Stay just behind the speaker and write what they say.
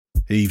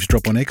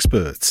Eavesdrop on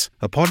Experts,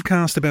 a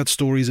podcast about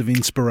stories of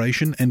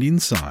inspiration and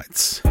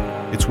insights.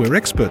 It's where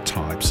expert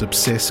types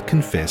obsess,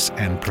 confess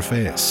and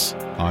profess.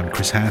 I'm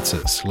Chris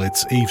Hatzis.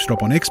 Let's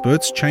eavesdrop on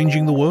experts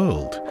changing the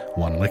world.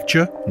 One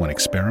lecture, one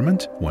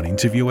experiment, one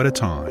interview at a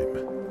time.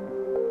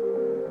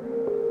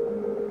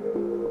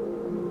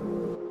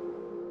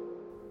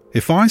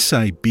 If I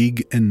say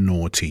big and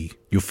naughty,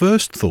 your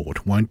first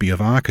thought won't be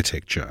of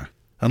architecture.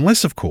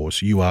 Unless, of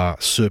course, you are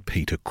Sir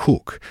Peter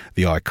Cook,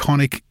 the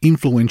iconic,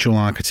 influential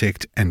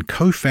architect and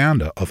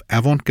co-founder of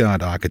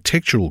avant-garde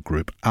architectural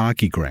group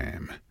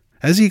Archigram.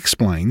 As he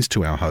explains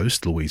to our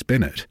host, Louise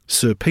Bennett,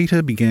 Sir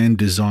Peter began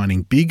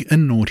designing big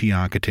and naughty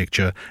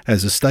architecture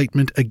as a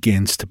statement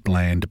against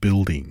bland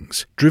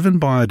buildings, driven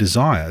by a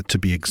desire to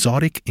be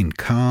exotic in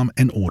calm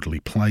and orderly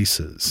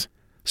places.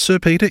 Sir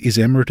Peter is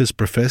Emeritus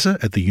Professor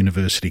at the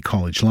University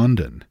College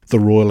London, the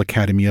Royal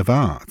Academy of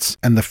Arts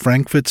and the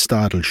Frankfurt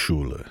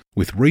Stadelschule,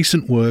 with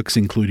recent works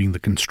including the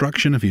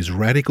construction of his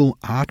radical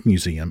art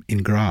museum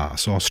in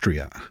Graz,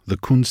 Austria, the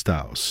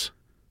Kunsthaus.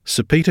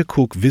 Sir Peter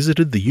Cook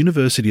visited the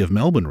University of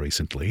Melbourne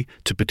recently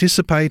to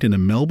participate in a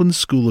Melbourne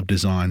School of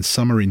Design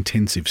summer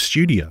intensive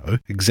studio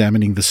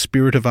examining the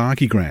spirit of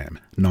Archigram,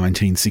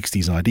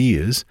 1960s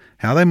ideas,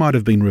 how they might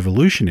have been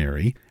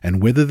revolutionary,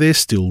 and whether they're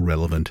still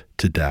relevant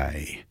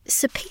today.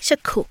 Sir Peter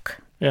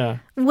Cook. Yeah.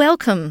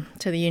 Welcome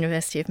to the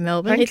University of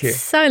Melbourne. Thank you.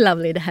 It's so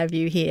lovely to have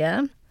you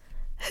here.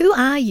 Who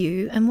are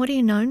you and what are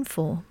you known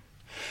for?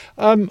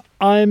 I'm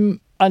an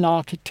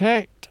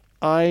architect.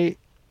 I,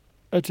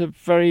 at a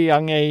very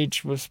young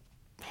age, was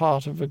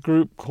part of a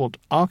group called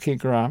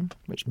Archigram,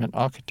 which meant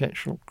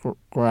architectural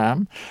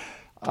gram,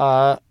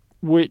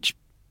 which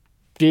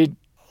did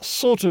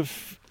sort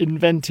of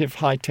inventive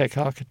high-tech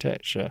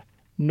architecture,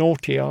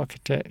 naughty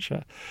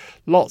architecture,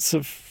 lots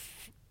of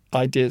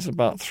ideas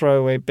about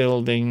throwaway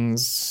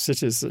buildings,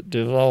 cities that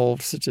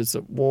dissolved, cities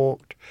that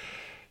walked,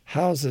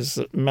 houses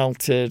that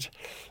melted,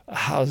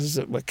 houses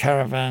that were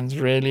caravans,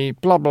 really,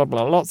 blah, blah,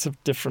 blah, lots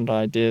of different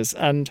ideas.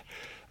 And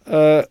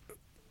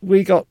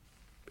we got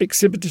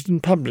exhibited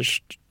and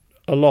published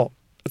a lot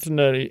at an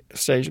early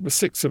stage. There were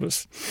 6 of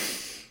us.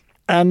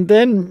 And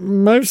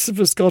then most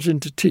of us got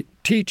into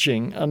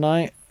teaching, and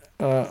I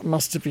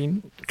must have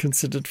been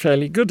considered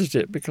fairly good at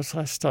it because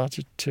I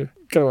started to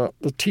go up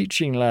the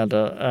teaching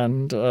ladder,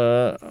 and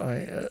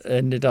I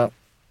ended up,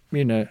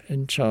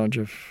 in charge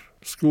of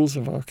schools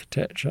of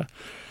architecture.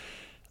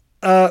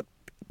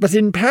 But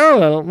in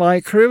parallel,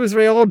 my career was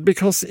very odd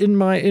because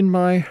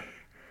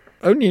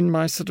only in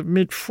my sort of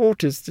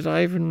mid-40s did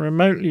I even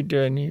remotely do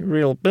any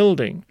real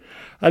building.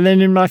 And then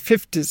in my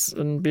 50s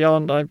and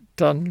beyond, I've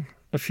done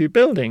a few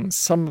buildings,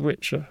 some of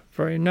which are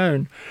very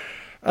known.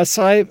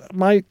 So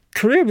my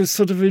career was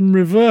sort of in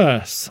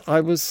reverse. I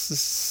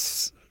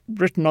was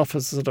written off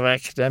as a sort of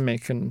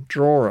academic and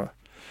drawer.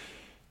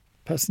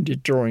 Person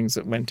did drawings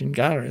that went in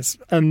galleries.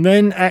 And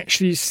then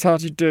actually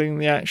started doing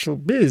the actual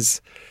biz.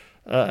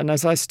 And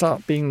as I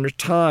start being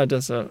retired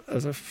as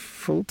a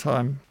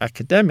full-time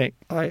academic,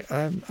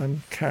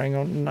 I'm carrying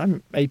on, and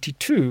I'm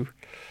 82,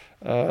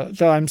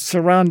 though I'm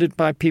surrounded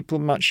by people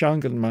much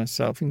younger than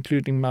myself,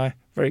 including my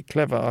very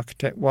clever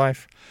architect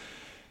wife,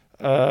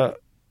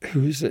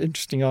 who's an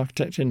interesting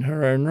architect in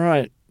her own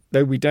right,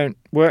 though we don't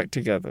work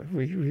together.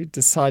 We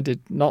decided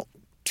not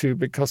to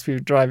because we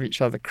would drive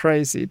each other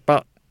crazy,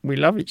 but we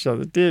love each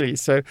other dearly,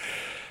 so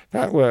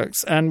that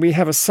works. And we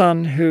have a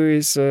son who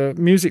is a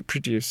music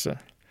producer,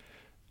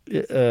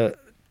 toing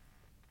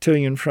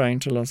and froing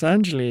to Los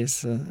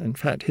Angeles. In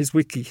fact, his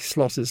wiki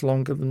slot is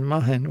longer than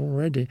mine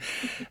already.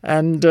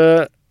 And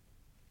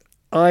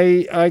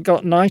I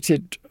got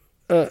knighted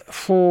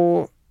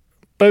for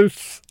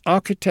both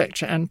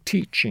architecture and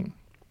teaching.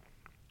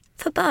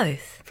 For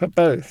both? For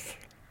both.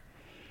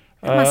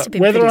 That must have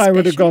been whether pretty I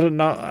would have special.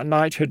 got a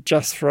knighthood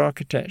just for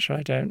architecture,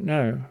 I don't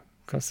know,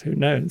 because who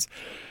knows.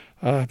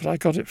 But I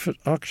got it for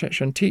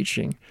architecture and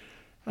teaching.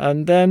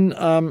 And then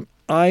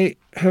I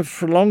have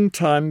for a long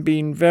time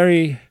been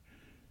very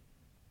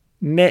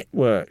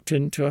networked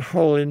into a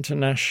whole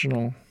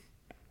international...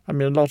 a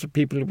lot of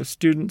people who were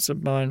students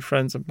of mine,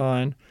 friends of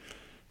mine.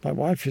 My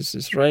wife is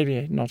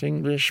Israeli, not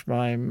English.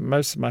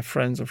 Most of my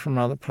friends are from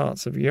other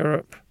parts of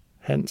Europe,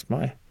 hence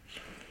my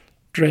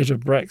dread of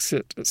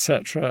Brexit,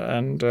 etc.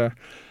 And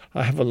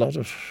I have a lot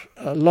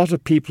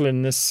of people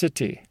in this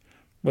city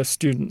were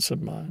students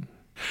of mine.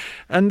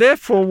 And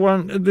therefore,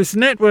 this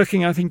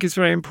networking, I think, is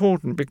very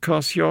important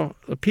because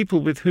the people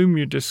with whom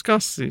you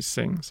discuss these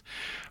things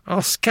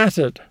are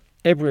scattered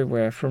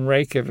everywhere from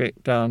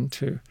Reykjavik down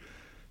to,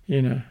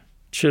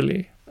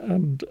 Chile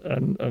and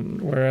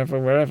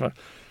wherever.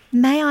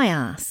 May I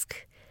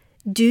ask,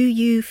 do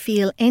you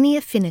feel any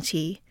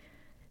affinity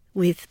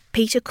with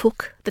Peter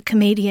Cook, the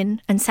comedian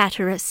and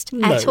satirist,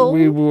 at all?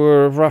 We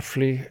were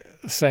roughly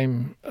the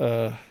same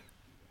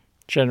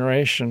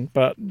generation,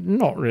 but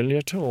not really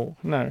at all,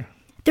 no.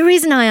 The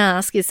reason I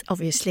ask is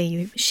obviously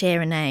you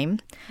share a name,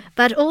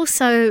 but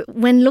also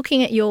when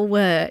looking at your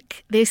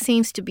work, there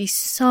seems to be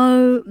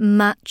so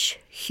much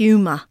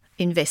humour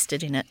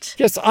invested in it.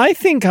 Yes, I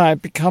think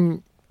I've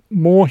become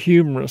more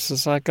humorous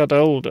as I got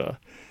older.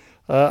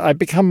 I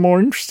become more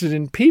interested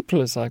in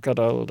people as I got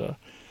older.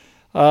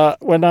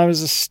 When I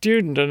was a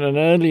student and an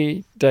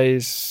early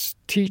days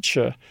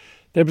teacher,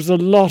 there was a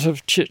lot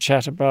of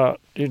chit-chat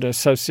about,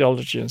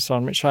 sociology and so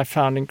on, which I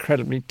found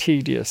incredibly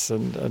tedious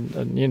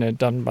and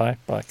done by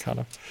kind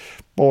of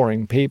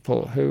boring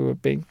people who were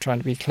trying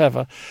to be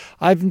clever.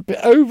 I've been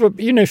over,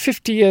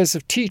 50 years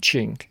of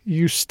teaching,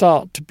 you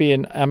start to be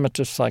an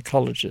amateur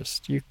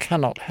psychologist. You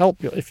cannot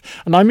help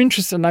and I'm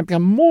interested, and I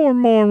become more and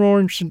more and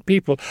more interested in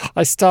people.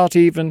 I start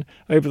even,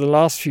 over the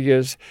last few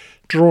years,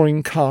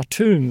 drawing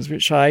cartoons,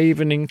 which I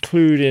even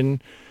include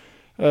in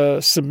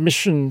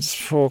submissions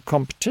for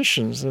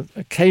competitions.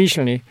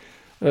 Occasionally,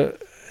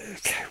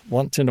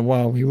 once in a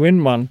while, we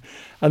win one,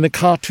 and the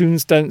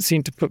cartoons don't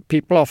seem to put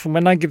people off. And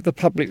when I give the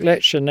public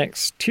lecture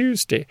next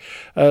Tuesday,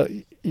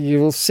 you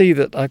will see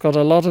that I've got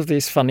a lot of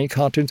these funny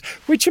cartoons,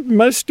 which are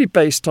mostly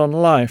based on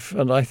life.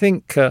 And I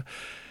think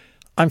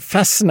I'm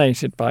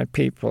fascinated by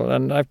people,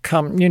 and I've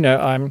come,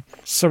 I'm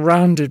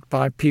surrounded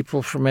by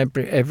people from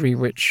every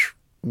which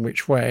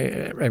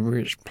way, every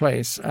which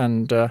place,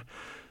 and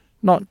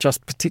not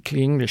just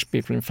particularly English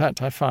people. In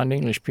fact, I find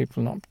English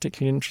people not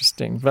particularly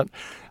interesting. But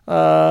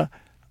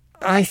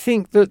I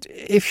think that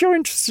if you're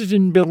interested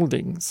in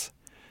buildings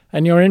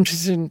and you're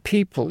interested in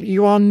people,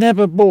 you are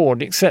never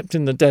bored, except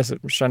in the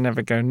desert, which I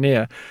never go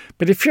near.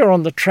 But if you're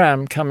on the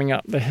tram coming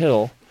up the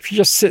hill, if you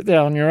just sit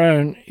there on your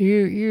own,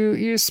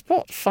 you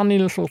spot funny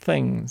little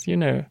things,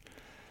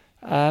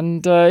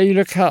 And you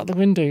look out the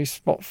window, you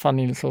spot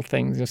funny little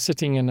things. You're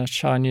sitting in a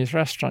Chinese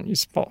restaurant, you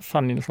spot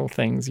funny little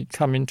things. You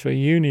come into a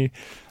uni.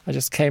 I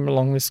just came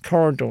along this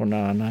corridor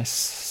now, and I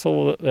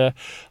saw that there are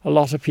a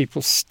lot of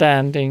people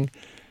standing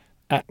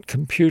at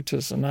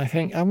computers. And I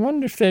think, I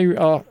wonder if they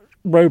are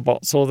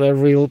robots or they're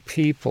real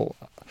people.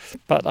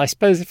 But I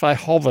suppose if I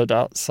hovered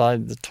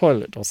outside the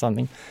toilet or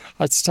something,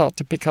 I'd start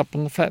to pick up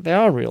on the fact they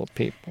are real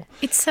people.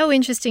 It's so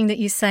interesting that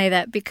you say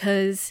that,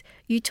 because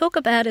you talk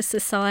about a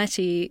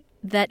society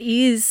that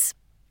is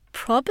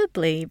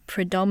probably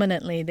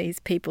predominantly these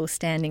people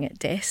standing at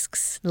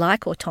desks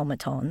like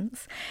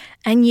automatons,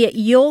 and yet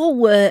your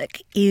work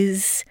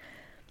is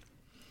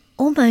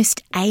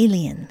almost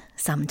alien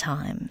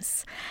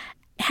sometimes.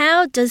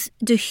 How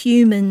do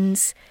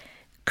humans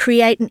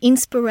create an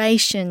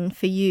inspiration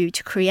for you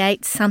to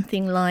create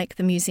something like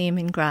the museum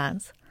in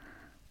Graz?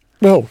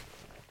 Well,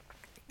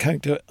 going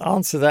to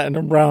answer that in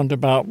a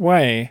roundabout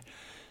way,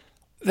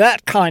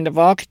 that kind of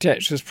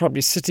architecture is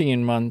probably sitting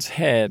in one's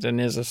head and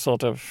is a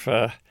sort of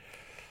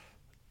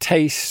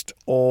taste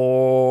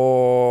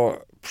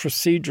or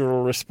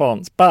procedural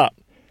response. But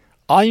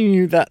I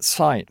knew that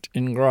site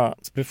in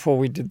Graz before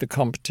we did the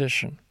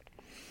competition,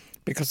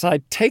 because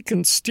I'd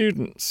taken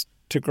students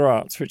to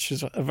Graz, which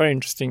is a very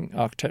interesting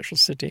architectural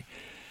city.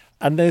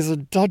 And there's a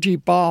dodgy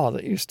bar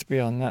that used to be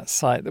on that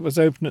site that was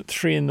open at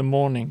 3 a.m.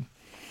 And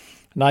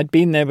I'd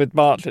been there with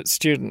Bartlett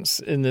students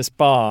in this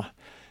bar,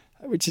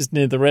 which is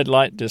near the red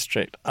light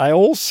district. I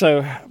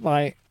also,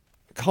 my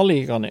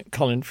colleague on it,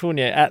 Colin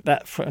Fournier,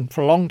 and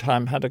for a long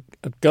time had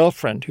a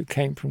girlfriend who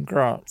came from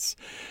Graz.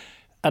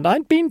 And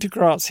I'd been to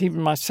Graz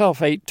even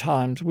myself 8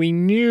 times. We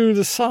knew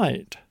the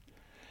site.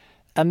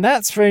 And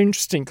that's very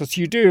interesting, because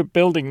you do a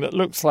building that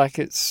looks like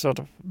it's sort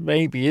of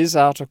maybe is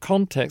out of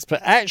context, but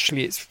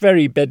actually it's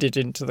very bedded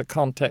into the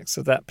context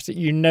of that.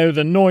 You know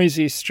the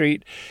noisy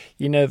street,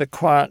 you know the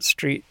quiet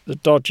street, the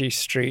dodgy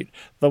street,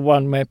 the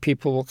one where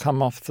people will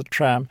come off the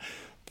tram,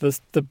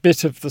 the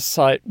bit of the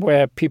site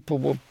where people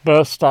will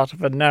burst out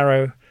of a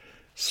narrow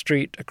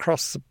street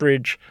across the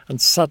bridge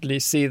and suddenly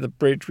see the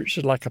bridge, which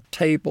is like a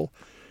table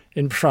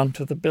in front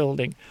of the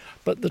building,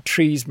 but the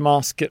trees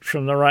mask it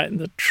from the right and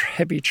the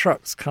heavy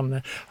trucks come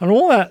there. And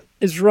all that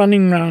is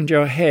running round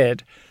your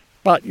head,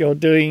 but you're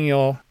doing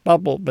your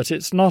bubble. But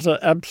it's not an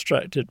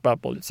abstracted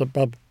bubble. It's a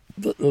bubble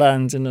that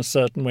lands in a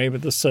certain way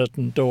with a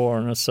certain door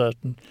and a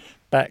certain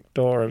back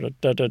door and a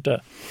da-da-da.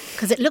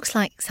 Because it looks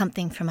like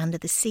something from under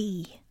the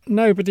sea.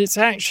 No, but it's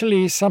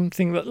actually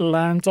something that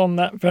lands on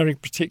that very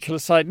particular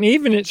site. And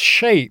even its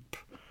shape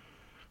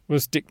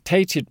was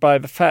dictated by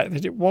the fact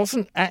that it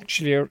wasn't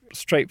actually a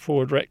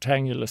straightforward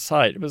rectangular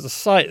site. It was a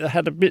site that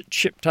had a bit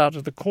chipped out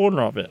of the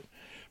corner of it,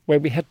 where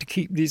we had to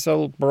keep these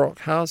old Baroque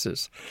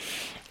houses.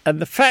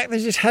 And the fact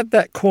that it had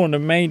that corner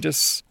made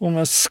us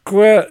almost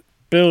squirt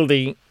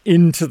building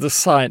into the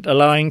site,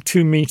 allowing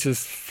 2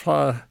 meters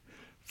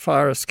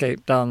fire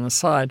escape down the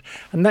side.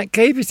 And that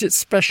gave it its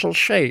special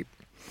shape.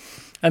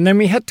 And then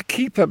we had to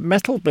keep a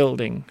metal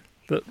building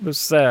that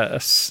was there,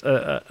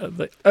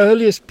 the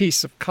earliest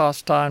piece of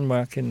cast iron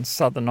work in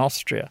southern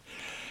Austria,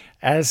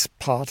 as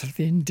part of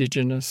the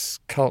indigenous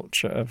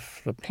culture of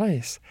the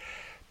place.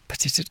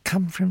 But it had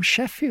come from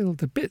Sheffield.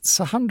 The bits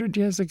 100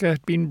 years ago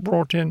had been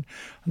brought in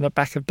on the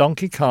back of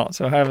donkey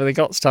carts, or however they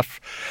got stuff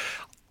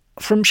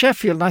from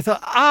Sheffield. And I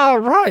thought,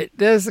 right,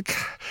 there's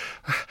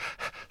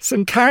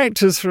some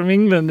characters from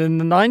England in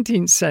the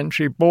 19th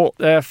century bought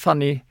their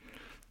funny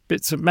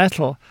bits of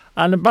metal,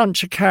 and a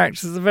bunch of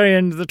characters at the very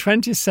end of the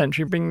 20th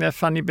century bring their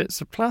funny bits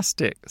of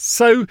plastic.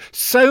 So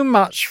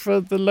much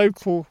for the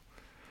local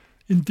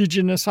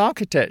indigenous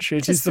architecture.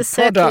 It is Just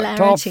the product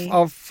circularity.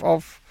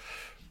 of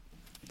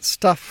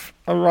stuff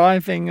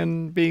arriving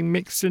and being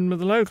mixed in with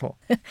the local.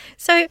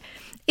 So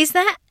is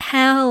that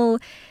how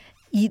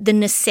the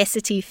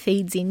necessity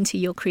feeds into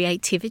your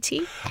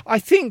creativity? I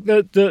think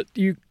that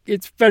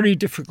it's very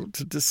difficult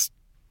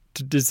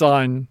to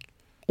design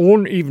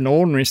even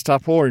ordinary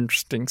stuff or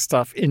interesting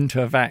stuff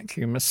into a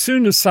vacuum. As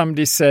soon as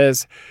somebody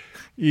says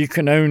you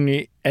can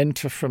only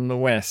enter from the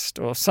west,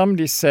 or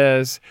somebody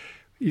says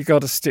you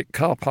got to stick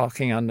car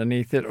parking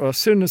underneath it, or as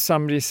soon as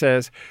somebody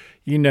says,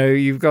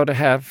 you've got to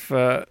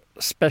have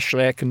special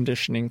air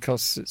conditioning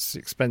because it's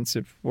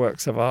expensive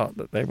works of art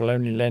that they will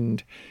only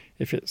lend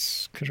if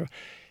it's controlled.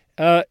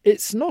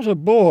 It's not a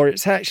bore.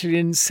 It's actually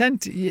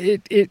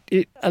incentive.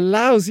 It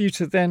allows you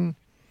to then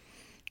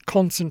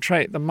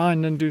concentrate the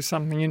mind and do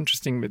something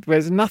interesting with.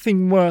 There's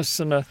nothing worse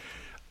than an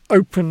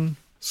open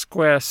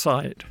square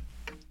site,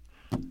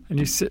 and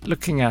you sit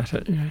looking at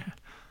it.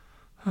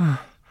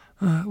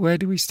 Where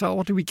do we start?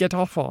 What do we get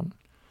off on?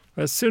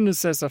 As soon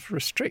as there's a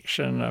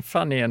restriction, a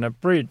funny, and a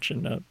bridge,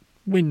 and a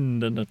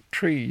wind, and a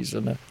trees,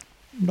 and a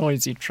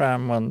noisy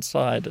tram one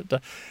side,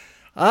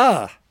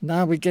 now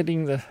we're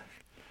getting the...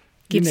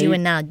 Gives you a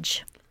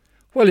nudge.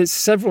 Well, it's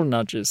several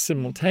nudges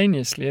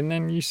simultaneously, and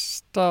then you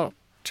start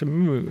to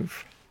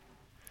move.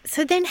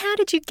 So then how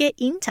did you get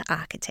into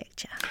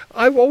architecture?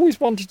 I've always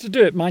wanted to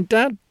do it. My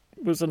dad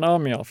was an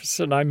army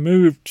officer, and I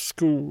moved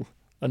school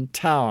and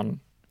town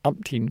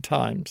umpteen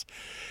times.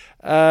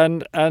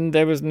 And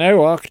there was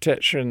no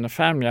architecture in the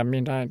family. I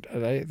mean,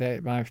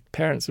 my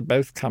parents had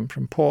both come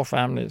from poor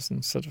families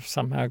and sort of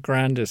somehow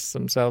grandised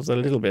themselves a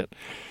little bit.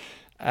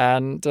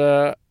 And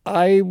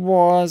I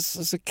was,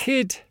 as a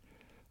kid,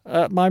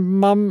 my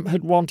mum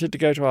had wanted to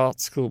go to art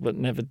school but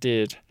never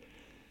did.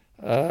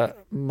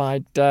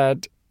 My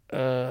dad,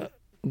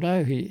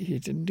 no, he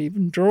didn't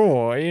even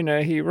draw.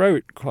 He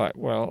wrote quite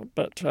well.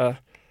 But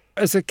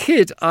as a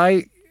kid,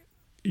 I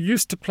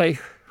used to play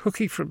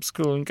hooky from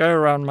school and go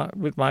around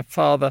with my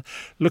father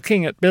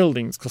looking at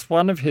buildings, because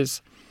one of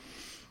his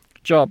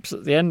jobs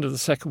at the end of the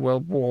Second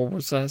World War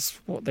was as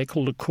what they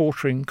called a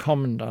quartering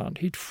commandant.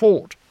 He'd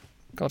fought,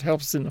 God help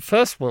us, in the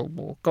First World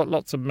War, got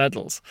lots of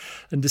medals,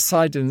 and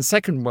decided in the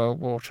Second World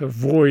War to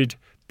avoid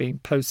being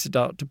posted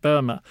out to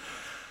Burma.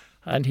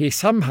 And he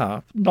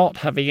somehow, not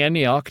having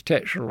any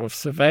architectural or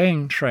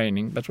surveying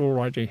training, but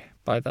already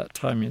by that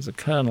time he was a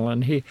colonel,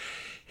 and he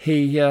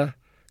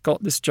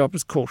got this job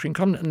as quartering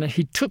commandant, and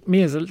he took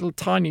me as a little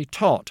tiny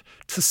tot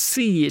to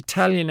see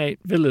Italianate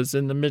villas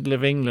in the middle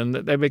of England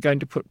that they were going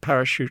to put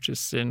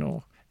parachutists in,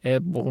 or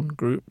airborne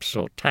groups,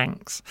 or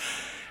tanks.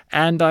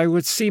 And I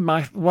would see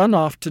one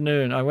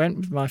afternoon, I went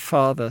with my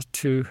father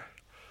to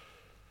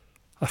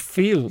a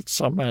field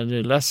somewhere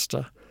near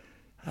Leicester,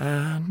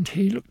 and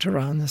he looked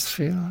around this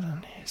field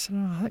and he said,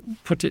 I think we'll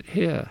put it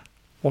here,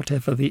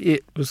 whatever the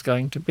it was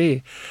going to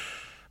be.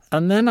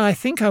 And then I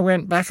think I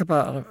went back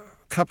about a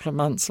couple of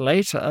months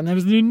later, and there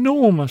was an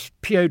enormous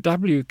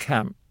POW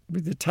camp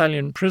with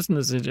Italian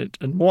prisoners in it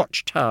and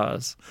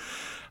watchtowers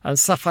and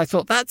stuff. I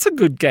thought, that's a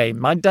good game.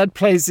 My dad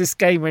plays this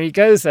game when he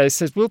goes there. He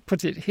says, we'll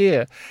put it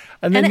here.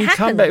 And then you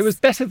come back. It was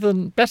better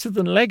than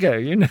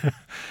Lego,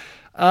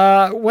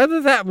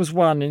 Whether that was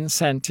one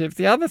incentive.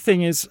 The other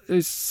thing is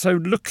so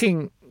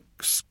looking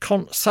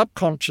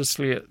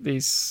subconsciously at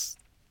these,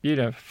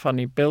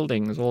 funny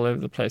buildings all over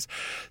the place.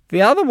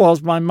 The other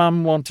was my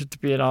mum wanted to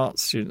be an art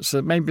student,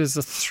 so maybe there's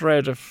a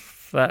thread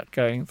of that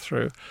going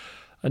through.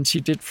 And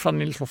she did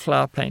funny little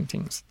flower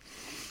paintings,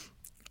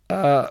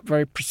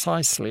 very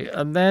precisely.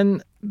 And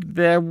then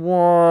there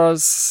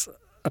was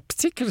a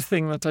particular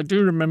thing that I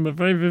do remember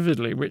very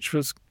vividly, which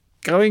was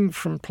going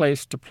from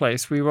place to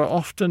place. We were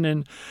often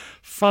in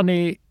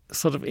funny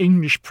sort of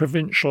English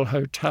provincial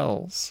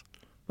hotels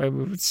where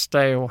we would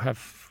stay or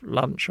have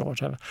lunch or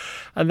whatever.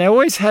 And they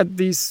always had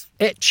these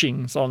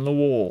etchings on the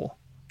wall,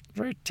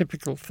 very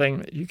typical thing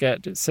that you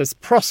get. It says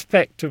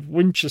Prospect of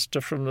Winchester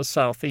from the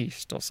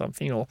southeast or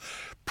something, or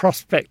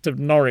Prospect of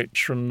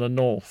Norwich from the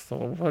north,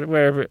 or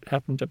wherever it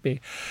happened to be.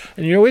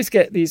 And you always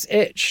get these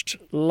etched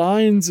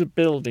lines of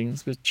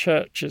buildings with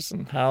churches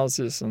and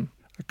houses and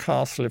a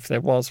castle if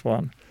there was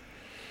one.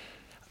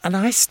 And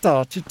I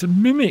started to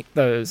mimic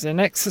those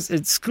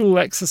in school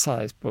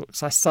exercise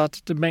books. I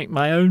started to make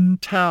my own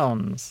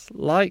towns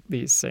like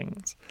these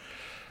things.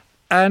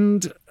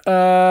 And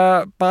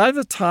by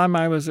the time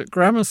I was at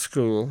grammar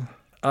school,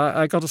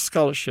 I got a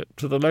scholarship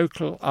to the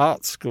local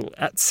art school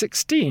at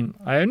 16.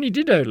 I only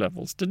did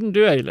O-levels, didn't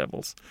do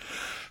A-levels.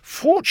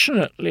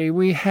 Fortunately,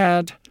 we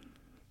had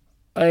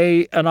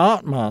an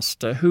art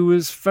master who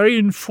was very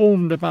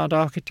informed about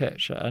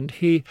architecture, and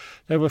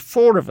there were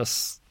 4 of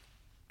us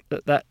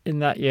in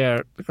that year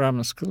at the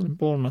grammar school in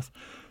Bournemouth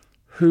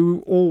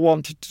who all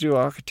wanted to do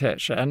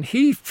architecture, and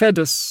he fed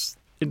us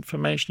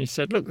information. He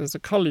said, look, there's a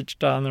college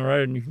down the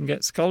road and you can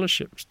get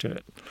scholarships to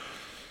it.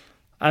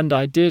 And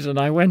I did, and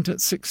I went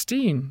at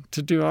 16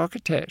 to do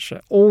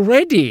architecture.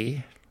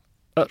 Already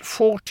at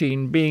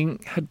 14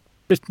 had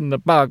bitten the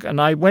bug,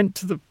 and I went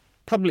to the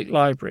public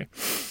library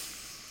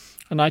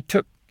and I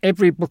took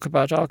every book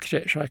about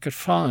architecture I could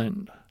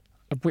find,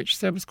 of which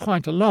there was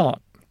quite a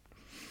lot.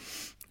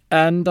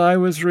 And I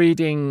was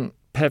reading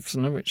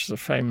Pevsner, which is a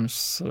famous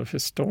sort of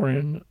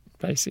historian,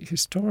 basic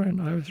historian.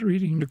 I was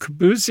reading Le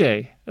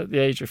Corbusier at the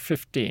age of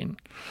 15.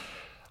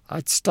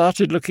 I'd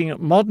started looking at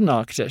modern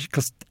architecture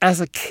because as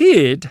a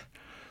kid,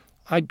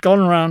 I'd gone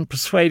around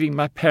persuading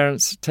my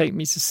parents to take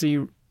me to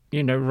see,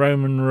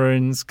 Roman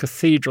ruins,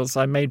 cathedrals.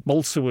 I made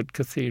balsa wood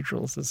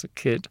cathedrals as a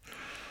kid.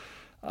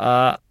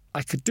 I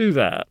could do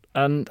that.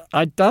 And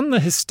I'd done the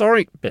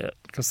historic bit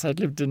because I'd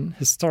lived in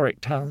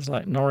historic towns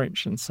like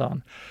Norwich and so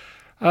on.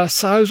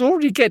 So I was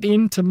already getting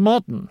into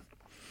modern.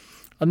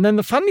 And then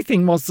the funny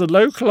thing was the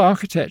local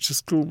architecture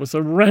school was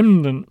a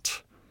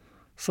remnant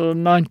sort of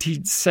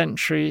 19th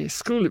century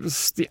school. It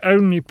was the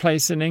only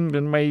place in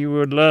England where you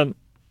were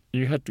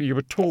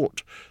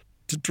taught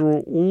to draw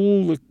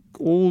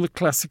all the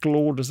classical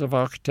orders of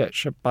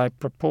architecture by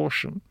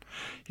proportion.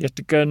 You had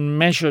to go and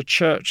measure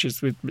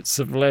churches with bits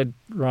of lead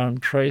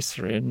round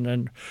tracery, and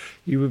then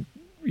you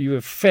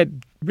were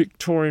fed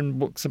Victorian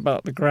books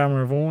about the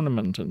grammar of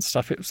ornament and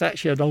stuff. It was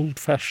actually an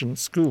old-fashioned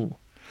school.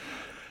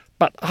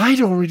 But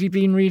I'd already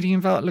been reading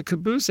about Le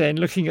Corbusier and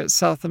looking at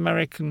South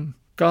American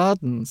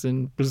gardens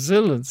in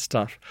Brazil and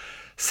stuff.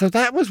 So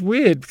that was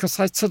weird because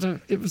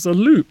it was a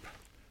loop.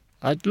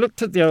 I'd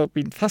looked at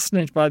been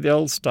fascinated by the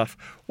old stuff,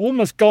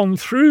 almost gone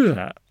through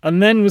that,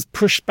 and then was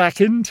pushed back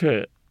into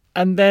it.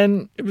 And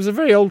then it was a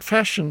very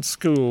old-fashioned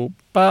school,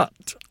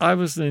 but I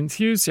was an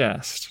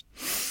enthusiast.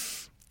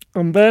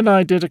 And then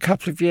I did a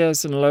couple of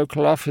years in a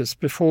local office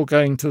before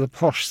going to the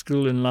posh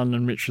school in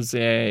London, which was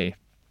the AA,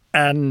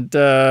 and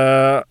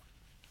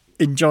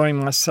enjoying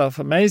myself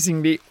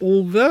amazingly,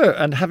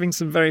 and having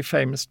some very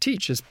famous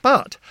teachers.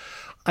 But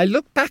I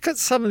look back at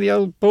some of the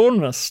old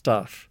Bournemouth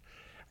stuff,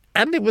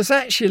 and it was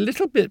actually a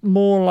little bit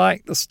more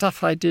like the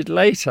stuff I did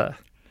later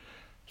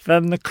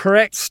than the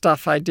correct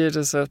stuff I did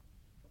as a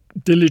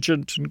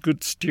diligent and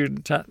good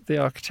student at the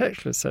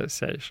Architectural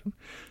Association.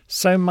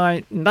 So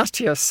my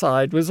nuttier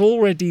side was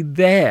already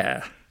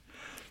there,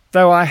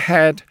 though I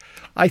had,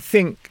 I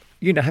think,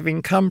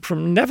 having come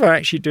from never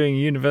actually doing a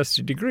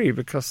university degree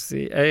because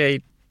the AA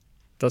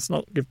does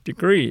not give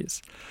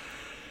degrees,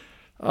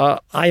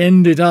 I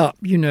ended up,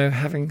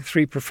 having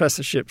 3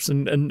 professorships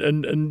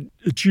and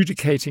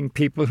adjudicating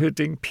people who are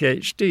doing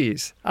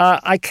PhDs.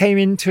 I came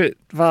into it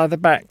via the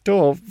back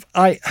door.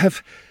 I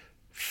have,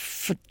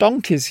 for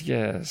donkey's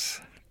years,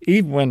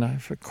 even when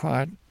I've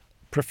acquired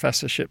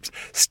professorships,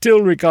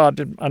 still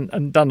regarded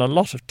and done a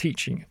lot of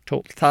teaching,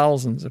 taught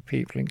thousands of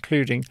people,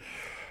 including,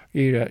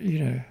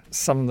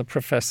 some of the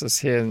professors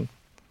here.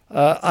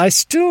 I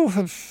still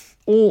have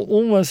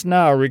almost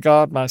now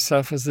regard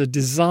myself as a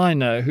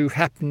designer who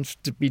happens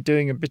to be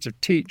doing a bit of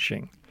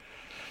teaching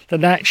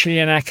than actually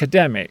an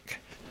academic.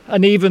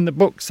 And even the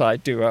books I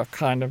do are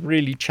kind of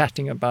really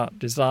chatting about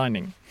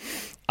designing.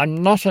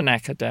 I'm not an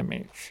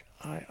academic.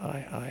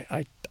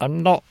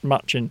 I'm not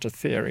much into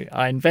theory.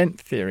 I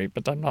invent theory,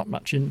 but I'm not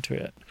much into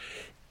it.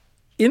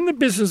 In the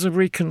business of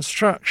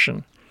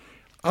reconstruction,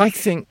 I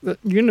think that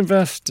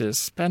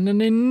universities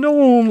everywhere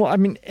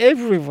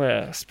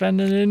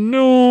spend an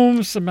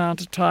enormous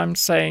amount of time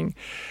saying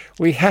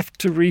we have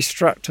to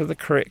restructure the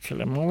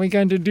curriculum, and we're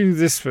going to do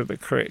this with the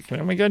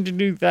curriculum, and we're going to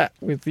do that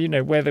with,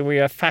 whether we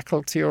are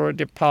faculty or a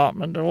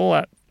department and all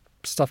that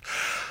stuff.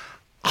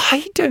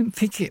 I don't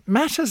think it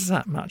matters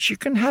that much. You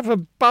can have a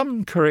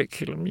bum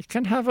curriculum, you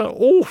can have an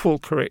awful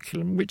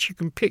curriculum, which you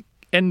can pick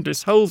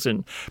endless holes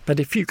in, but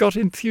if you've got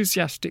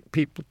enthusiastic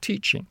people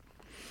teaching,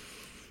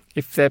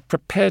 if they're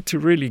prepared to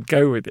really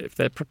go with it, if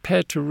they're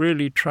prepared to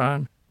really try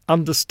and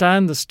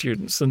understand the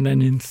students and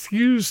then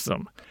enthuse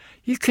them,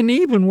 you can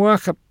even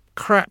work a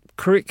crap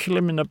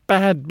curriculum in a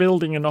bad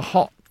building in a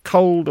hot,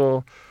 cold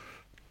or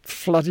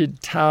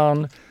flooded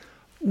town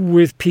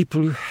with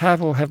people who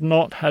have or have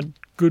not had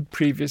good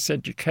previous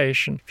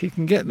education. If you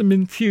can get them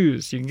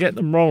enthused, you can get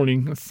them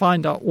rolling and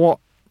find out what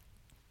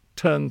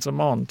turns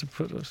them on, to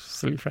put a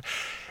silly phrase,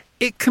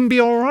 it can be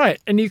all right.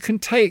 And you can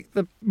take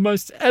the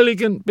most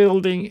elegant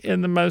building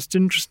in the most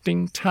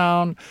interesting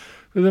town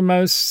with the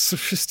most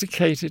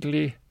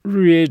sophisticatedly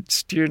reared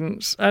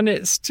students, and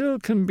it still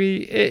can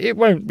be, it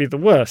won't be the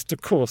worst,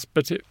 of course,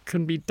 but it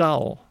can be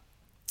dull.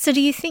 So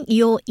do you think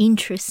your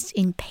interest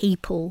in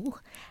people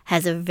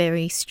has a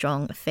very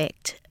strong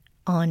effect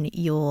on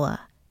your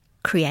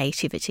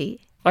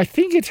creativity? I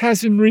think it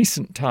has in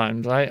recent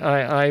times.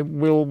 I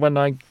will, when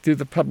I do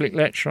the public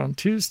lecture on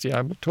Tuesday, I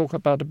will talk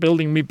about a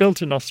building we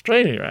built in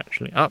Australia,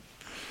 actually, up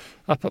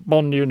at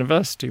Bond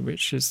University,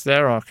 which is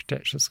their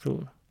architecture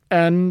school.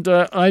 And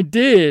I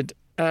did,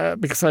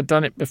 because I'd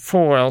done it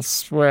before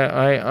elsewhere,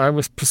 I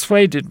was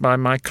persuaded by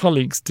my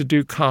colleagues to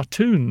do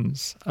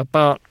cartoons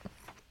about,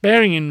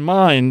 bearing in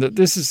mind that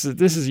this is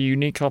a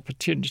unique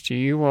opportunity.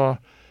 You are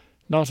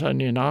not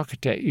only an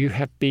architect, you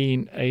have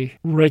been a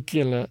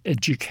regular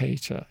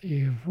educator.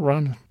 You've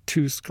run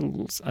 2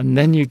 schools, and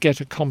then you get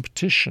a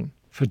competition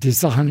for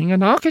designing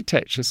an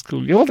architecture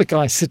school. You're the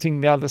guy sitting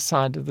the other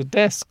side of the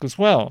desk as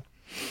well.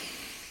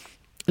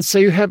 And so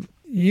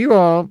you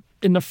are,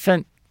 in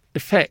effect,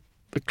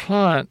 the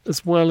client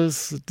as well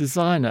as the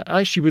designer.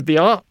 Actually, with the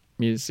art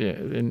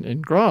museum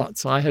in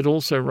Graz, I had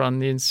also run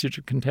the Institute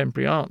of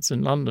Contemporary Arts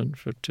in London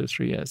for 2 or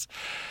 3 years.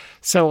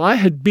 So I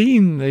had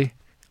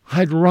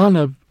run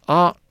an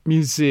art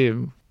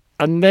museum.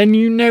 And then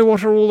you know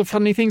what are all the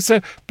funny things.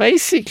 So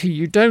basically,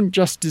 you don't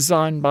just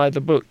design by the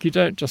book. You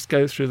don't just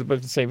go through the book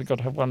and say, we've got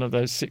to have one of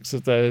those, 6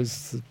 of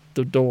those.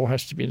 The door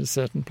has to be in a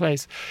certain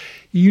place.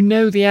 You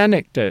know the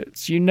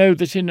anecdotes. You know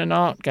that in an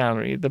art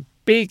gallery, the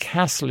big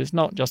hassle is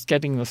not just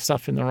getting the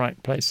stuff in the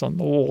right place on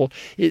the wall.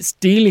 It's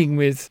dealing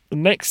with the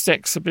next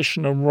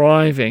exhibition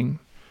arriving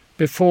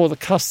before the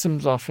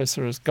customs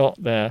officer has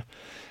got there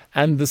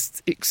and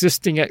the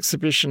existing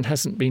exhibition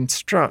hasn't been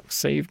struck.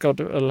 So you've got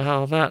to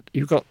allow that.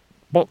 You've got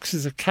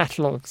boxes of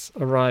catalogues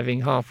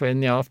arriving halfway in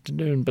the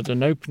afternoon, but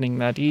an opening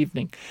that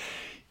evening.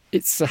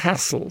 It's the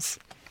hassles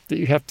that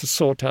you have to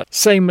sort out.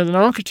 Same with an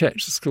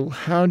architecture school.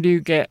 How do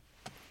you get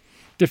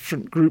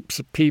different groups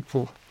of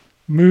people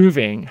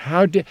moving?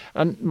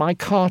 And my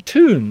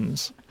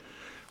cartoons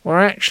were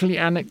actually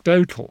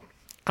anecdotal.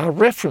 Our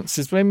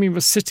references, when we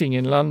were sitting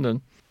in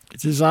London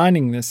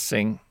designing this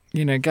thing,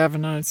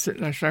 Gavin and I would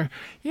sit there saying,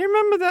 you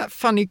remember that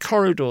funny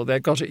corridor they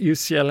got at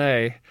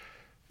UCLA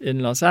in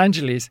Los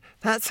Angeles?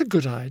 That's a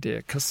good idea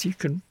because you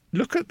can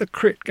look at the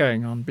crit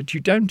going on, but you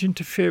don't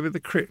interfere with the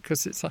crit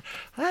because it's like,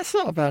 that's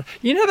not bad.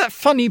 You know that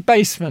funny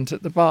basement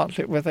at the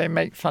Bartlett where they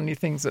make funny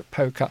things that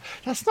poke up?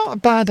 That's not a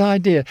bad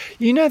idea.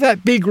 You know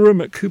that big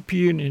room at Cooper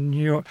Union in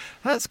New York?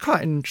 That's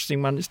quite an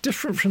interesting one. It's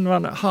different from the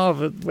one at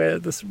Harvard where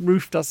the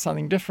roof does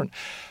something different.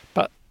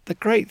 But the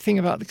great thing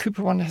about the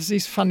Cooper one has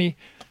these funny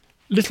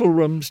little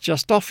rooms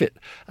just off it.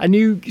 And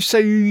you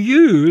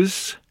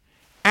use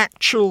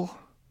actual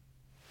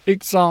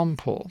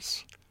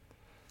examples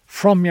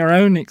from your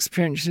own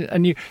experiences,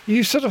 and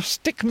you sort of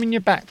stick them in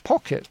your back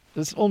pocket.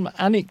 There's all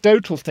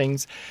anecdotal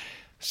things.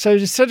 So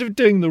instead of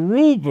doing the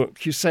rule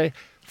book, you say,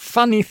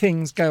 funny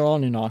things go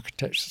on in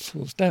architecture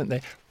schools, don't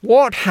they?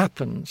 What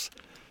happens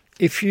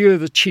if you're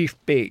the chief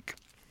big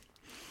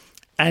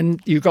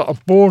and you've got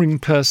a boring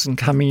person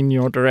coming in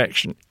your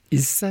direction?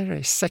 Is there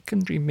a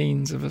secondary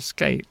means of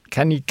escape?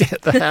 Can you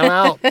get the hell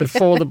out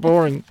before the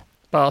boring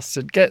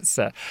bastard gets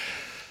there?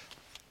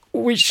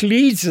 Which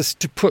leads us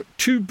to put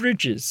 2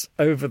 bridges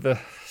over the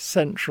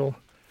central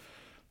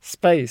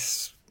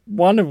space,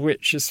 one of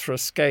which is for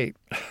escape.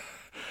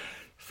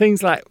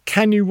 Things like,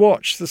 can you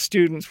watch the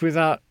students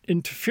without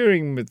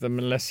interfering with them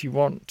unless you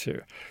want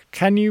to?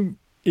 Can you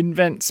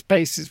invent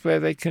spaces where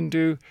they can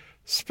do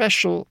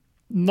special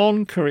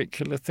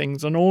non-curricular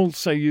things and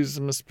also use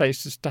them as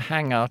places to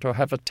hang out or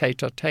have a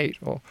tete-a-tete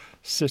or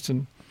sit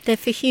and... They're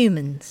for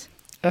humans.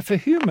 They're for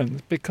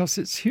humans because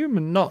it's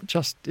human, not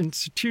just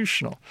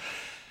institutional.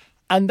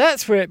 And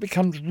that's where it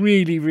becomes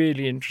really,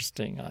 really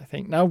interesting, I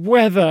think. Now,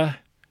 whether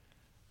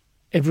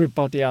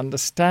everybody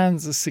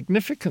understands the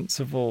significance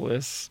of all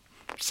this,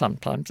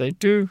 sometimes they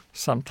do,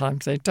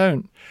 sometimes they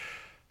don't.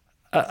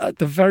 At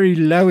the very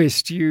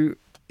lowest, you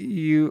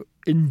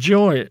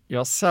enjoy it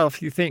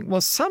yourself. You think, well,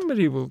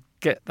 somebody will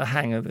get the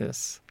hang of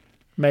this,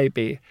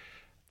 maybe.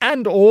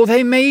 Or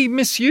they may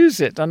misuse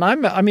it. And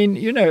I mean,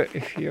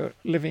 if you're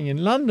living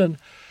in London,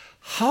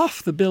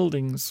 half the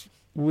buildings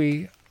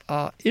we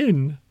are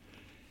in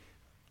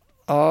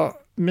are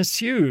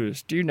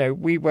misused.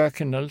 We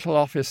work in a little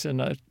office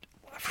in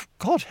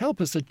God help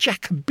us, a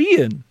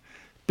Jacobean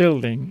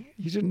building.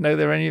 You didn't know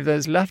there were any of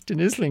those left in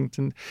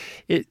Islington,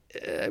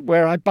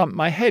 where I bumped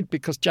my head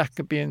because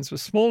Jacobeans were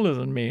smaller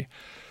than me.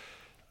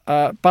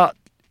 But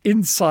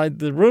inside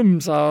the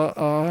rooms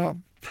are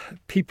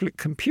people at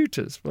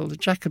computers. Well, the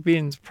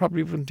Jacobeans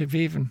probably wouldn't have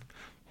even...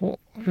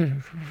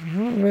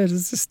 Where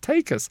does this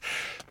take us?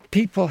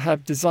 People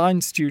have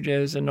design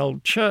studios in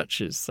old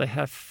churches. They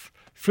have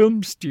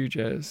film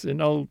studios in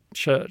old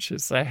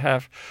churches. They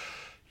have,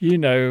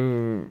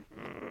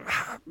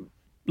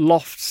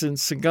 lofts in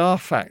cigar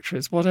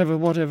factories,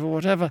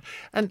 whatever.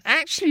 And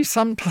actually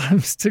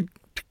sometimes to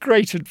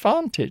great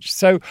advantage.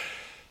 So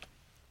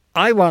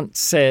I once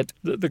said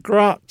that the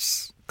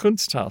Graz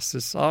Kunsthaus,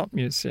 this art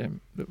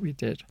museum that we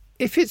did,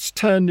 if it's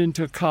turned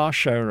into a car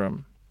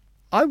showroom,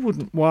 I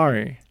wouldn't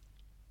worry.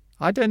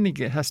 I don't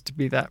think it has to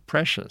be that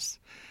precious.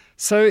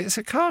 So it's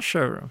a car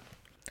showroom.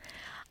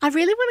 I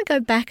really want to go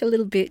back a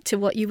little bit to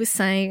what you were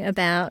saying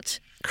about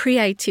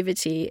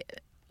creativity.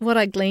 What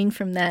I glean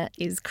from that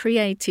is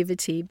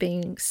creativity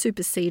being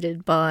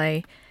superseded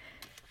by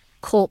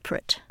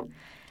corporate.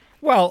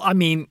 Well, I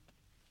mean,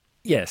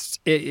 yes.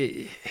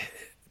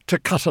 To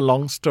cut a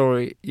long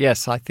story,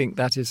 yes, I think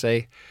that is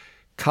a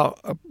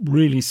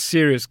really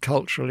serious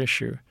cultural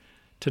issue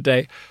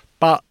today.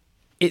 But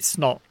it's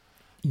not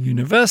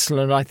universal.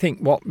 And I think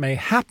what may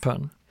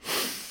happen,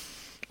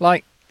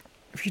 like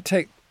if you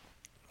take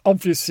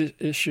obvious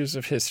issues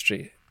of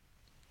history,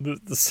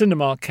 the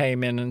cinema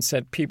came in and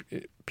said people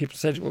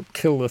said it will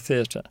kill the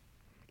theatre.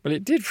 Well,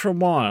 it did for a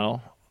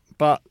while,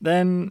 but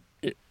then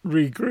it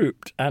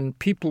regrouped, and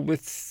people with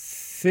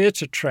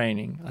theatre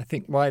training, I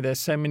think why there's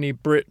so many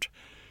Brit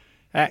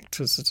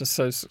actors that are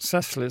so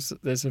successful is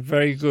that there's a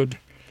very good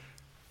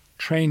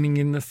training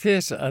in the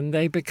theatre, and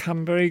they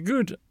become very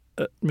good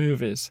at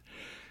movies.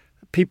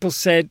 People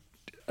said,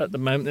 at the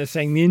moment, they're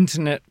saying the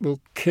internet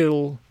will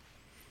kill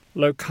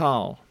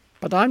locale.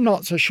 But I'm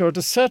not so sure. At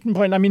a certain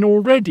point, I mean,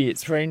 already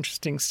it's very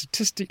interesting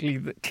statistically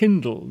that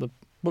Kindle, the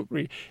book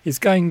is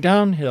going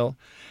downhill,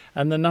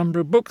 and the number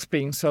of books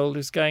being sold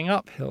is going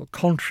uphill,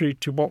 contrary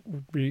to what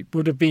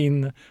would have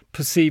been the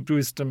perceived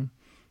wisdom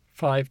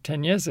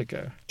 5-10 years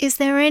ago. Is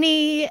there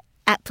any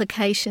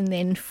application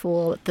then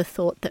for the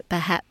thought that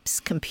perhaps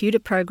computer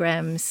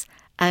programs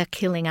are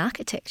killing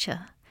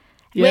architecture?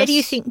 Yes. Where do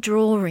you think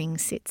drawing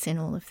sits in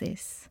all of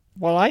this?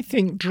 Well, I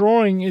think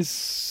drawing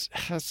has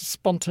a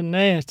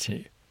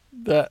spontaneity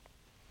that,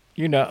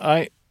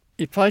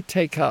 if I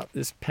take up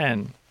this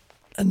pen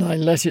and I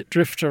let it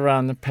drift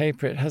around the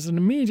paper, it has an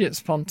immediate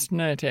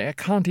spontaneity. I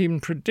can't even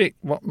predict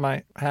what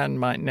my hand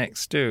might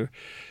next do.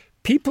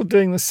 People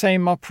doing the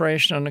same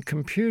operation on a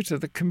computer,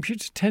 the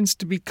computer tends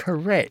to be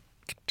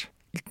correct.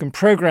 You can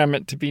program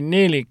it to be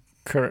nearly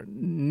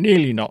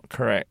not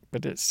correct,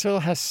 but it still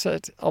has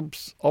certain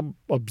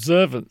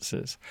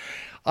observances.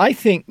 I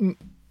think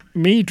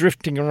me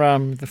drifting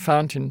around with the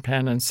fountain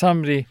pen and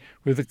somebody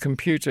with a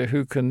computer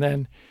who can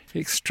then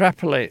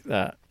extrapolate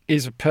that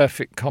is a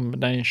perfect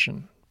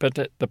combination. But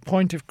at the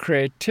point of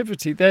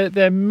creativity, there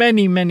are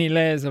many, many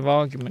layers of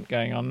argument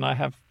going on. I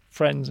have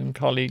friends and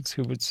colleagues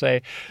who would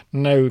say,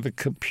 no, the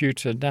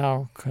computer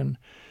now can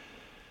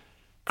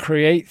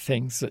create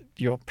things that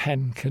your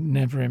pen could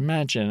never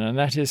imagine. And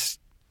that is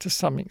to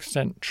some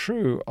extent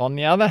true. On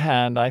the other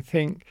hand, I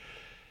think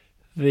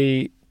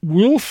the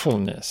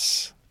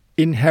willfulness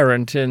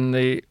inherent in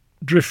the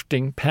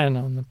drifting pen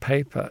on the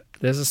paper,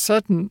 there's a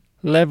certain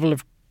level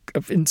of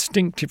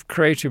instinctive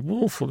creative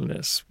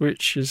willfulness,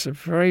 which is a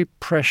very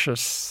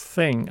precious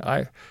thing.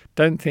 I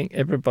don't think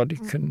everybody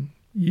can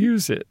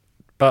use it,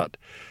 but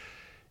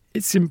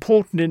it's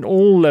important in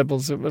all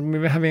levels. When we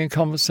were having a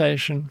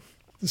conversation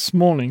this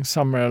morning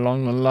somewhere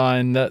along the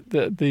line that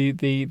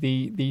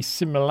the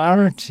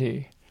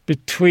similarity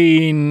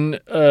between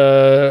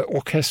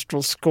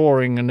orchestral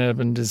scoring and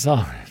urban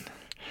design,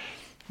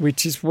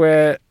 which is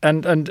where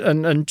and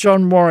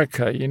John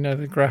Warwicker,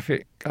 the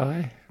graphic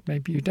guy,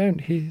 maybe you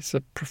don't. He's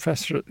a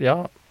professor at the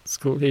art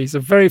school. He's a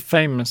very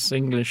famous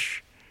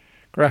English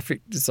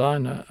graphic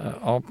designer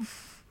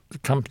of a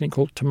company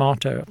called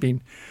Tomato. I've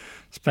been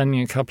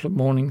spending a couple of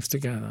mornings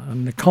together,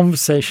 and the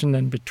conversation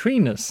then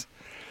between us,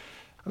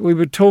 we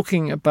were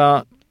talking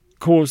about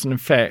cause and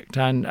effect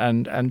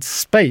and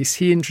space.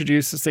 He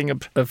introduced this thing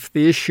of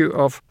the issue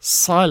of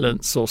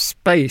silence or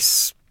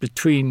space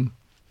between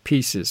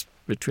pieces,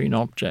 between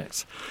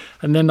objects.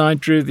 And then I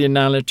drew the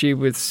analogy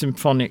with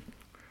symphonic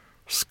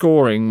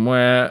scoring,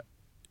 where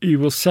you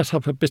will set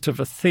up a bit of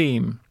a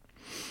theme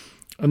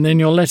and then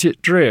you'll let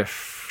it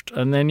drift,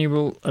 and then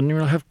you'll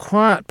have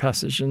quiet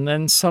passage, and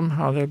then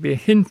somehow there'll be a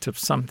hint of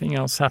something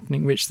else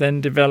happening which then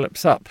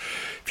develops up.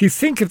 If you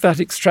think of that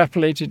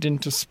extrapolated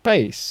into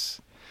space,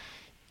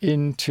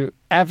 into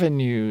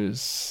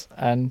avenues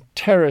and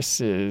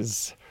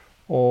terraces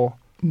or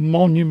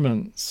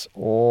monuments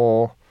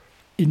or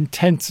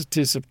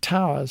intensities of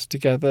towers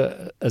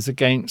together as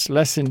against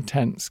less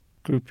intense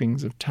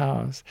groupings of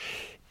towers,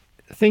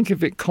 think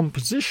of it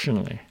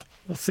compositionally,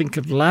 or think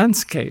of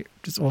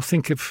landscapes, or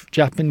think of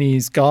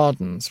Japanese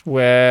gardens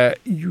where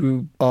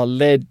you are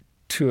led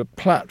to a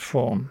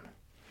platform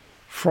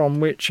from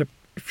which,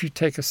 if you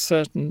take a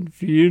certain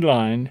view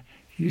line,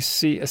 you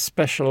see a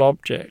special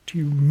object.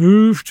 You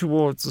move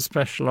towards the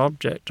special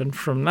object, and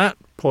from that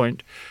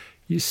point,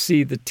 you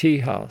see the tea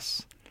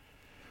house.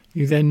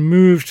 You then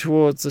move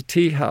towards the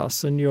tea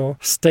house, and your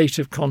state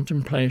of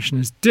contemplation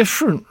is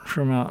different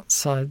from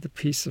outside the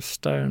piece of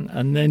stone.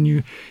 And then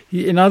you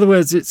in other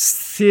words,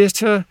 it's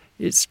theatre,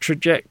 it's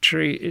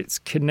trajectory, it's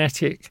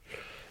kinetic,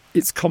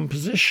 it's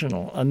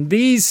compositional. And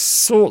these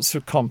sorts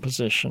of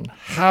composition,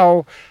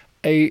 how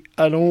an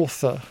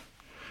author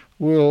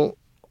will,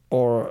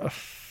 or a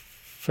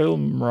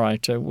film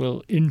writer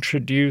will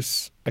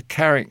introduce a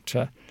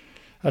character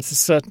at a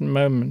certain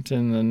moment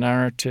in the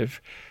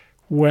narrative,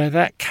 where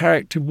that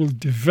character will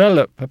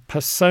develop a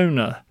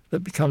persona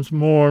that becomes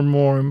more and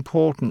more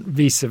important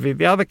vis-a-vis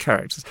the other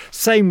characters.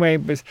 Same way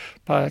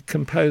by a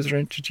composer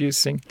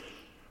introducing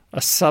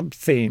a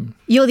sub-theme.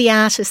 You're the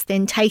artist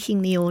then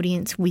taking the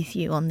audience with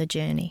you on the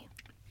journey.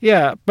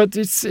 Yeah, but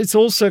it's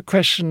also a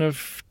question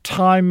of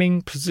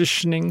timing,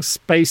 positioning,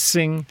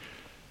 spacing,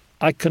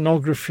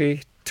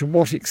 iconography, to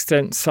what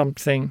extent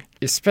something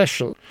is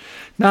special.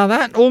 Now,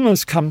 that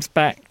almost comes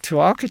back to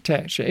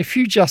architecture. If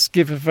you just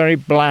give a very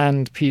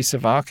bland piece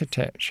of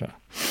architecture,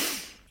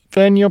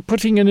 then you're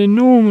putting an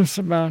enormous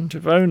amount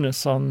of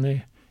onus on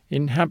the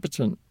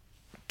inhabitant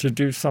to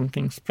do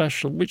something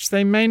special, which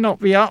they may not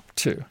be up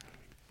to.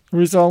 The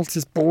result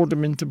is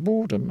boredom into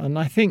boredom. And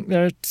I think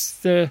there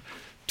are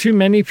too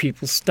many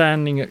people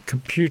standing at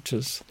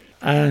computers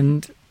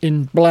and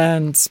in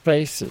bland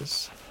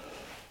spaces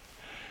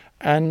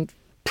and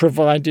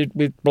provided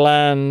with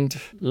bland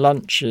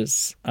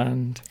lunches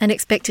and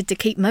expected to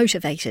keep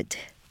motivated.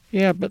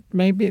 Yeah, but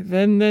maybe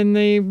then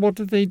they what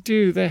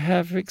do? They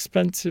have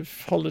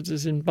expensive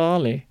holidays in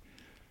Bali.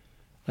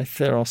 If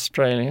they're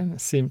Australian,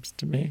 it seems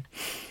to me.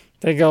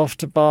 They go off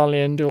to Bali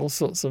and do all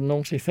sorts of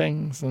naughty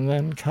things and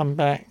then come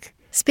back.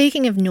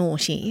 Speaking of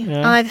naughty,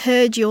 I've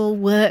heard your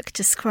work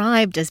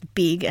described as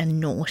big and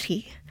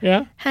naughty.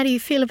 Yeah? How do you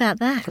feel about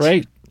that?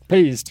 Great.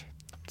 Pleased.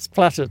 It's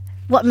flattered.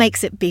 What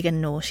makes it big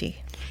and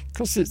naughty?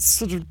 Because it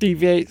sort of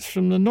deviates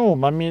from the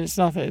norm. I mean, it's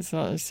nothing.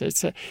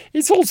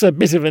 It's also a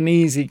bit of an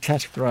easy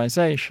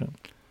categorization.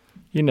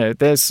 You know,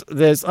 there's.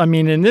 I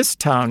mean, in this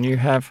town, you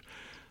have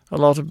a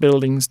lot of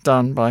buildings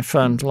done by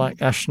firms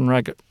like Ashton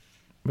Raggett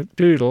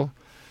McDoodle,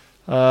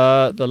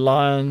 the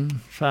Lyon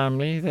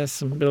family. There's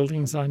some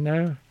buildings I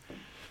know,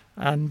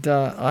 and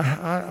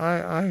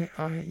I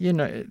you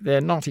know, they're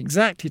not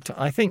exactly.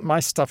 I think my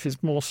stuff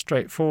is more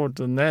straightforward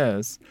than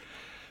theirs.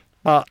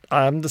 But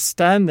I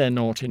understand their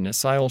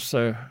naughtiness. I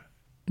also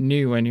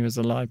knew when he was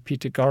alive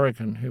Peter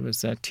Corrigan, who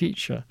was their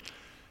teacher,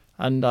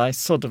 and I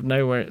sort of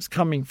know where it's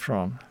coming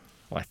from.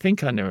 Well, I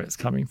think I know where it's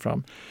coming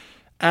from.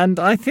 And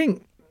I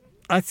think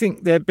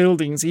their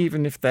buildings,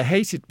 even if they're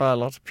hated by a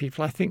lot of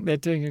people, I think they're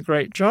doing a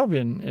great job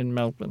in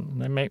Melbourne.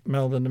 They make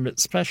Melbourne a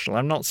bit special.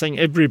 I'm not saying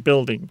every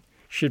building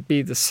should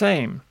be the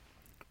same,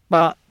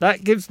 but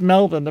that gives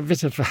Melbourne a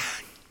bit of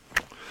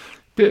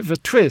a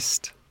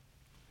twist.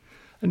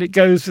 And it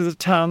goes with a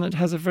town that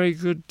has a very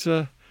good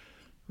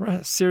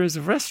series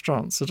of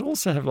restaurants that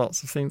also have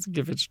lots of things that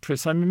give it a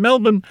twist. I mean,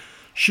 Melbourne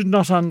should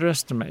not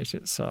underestimate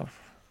itself.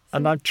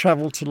 And I've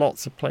travelled to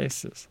lots of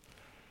places.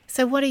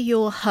 So what are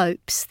your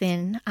hopes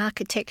then,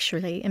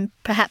 architecturally, and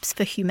perhaps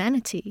for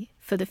humanity,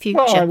 for the future?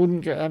 Well, I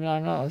wouldn't get... I mean,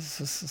 I'm not...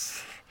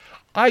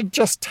 I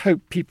just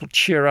hope people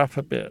cheer up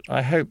a bit.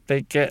 I hope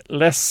they get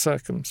less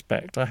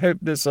circumspect. I hope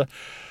there's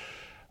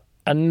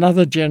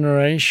another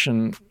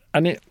generation...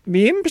 And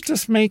the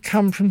impetus may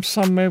come from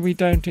somewhere we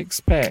don't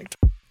expect.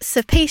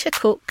 Sir Peter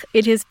Cook,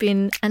 it has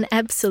been an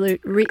absolute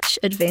rich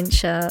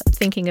adventure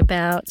thinking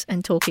about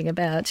and talking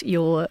about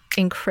your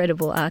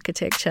incredible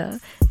architecture.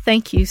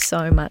 Thank you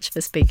so much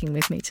for speaking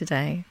with me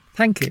today.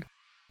 Thank you.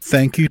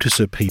 Thank you to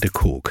Sir Peter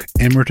Cook,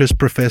 Emeritus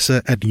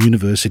Professor at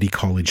University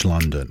College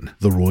London,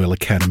 the Royal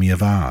Academy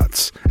of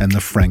Arts and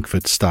the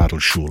Frankfurt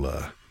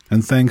Stadelschule.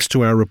 And thanks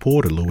to our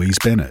reporter Louise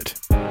Bennett.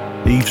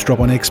 Eavesdrop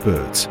on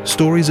Experts,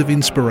 Stories of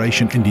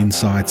Inspiration and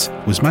Insights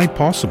was made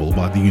possible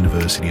by the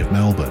University of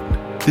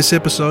Melbourne. This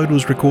episode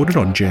was recorded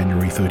on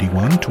January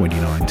 31,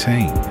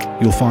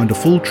 2019. You'll find a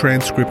full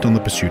transcript on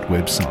the Pursuit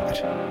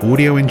website.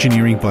 Audio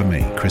engineering by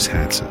me, Chris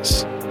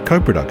Hatzis.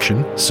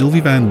 Co-production, Sylvie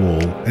Van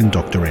Wall and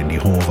Dr. Andy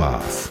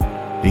Horvath.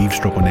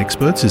 Eavesdrop on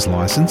Experts is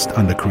licensed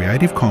under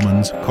Creative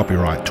Commons,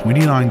 copyright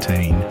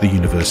 2019, the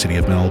University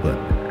of Melbourne.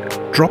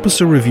 Drop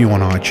us a review on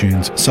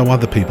iTunes so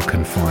other people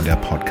can find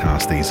our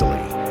podcast easily.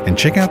 And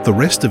check out the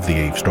rest of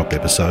the Eavesdrop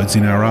episodes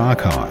in our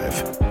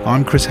archive.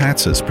 I'm Chris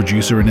Hatzis,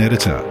 producer and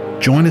editor.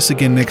 Join us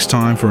again next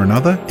time for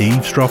another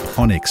Eavesdrop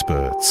on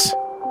Experts.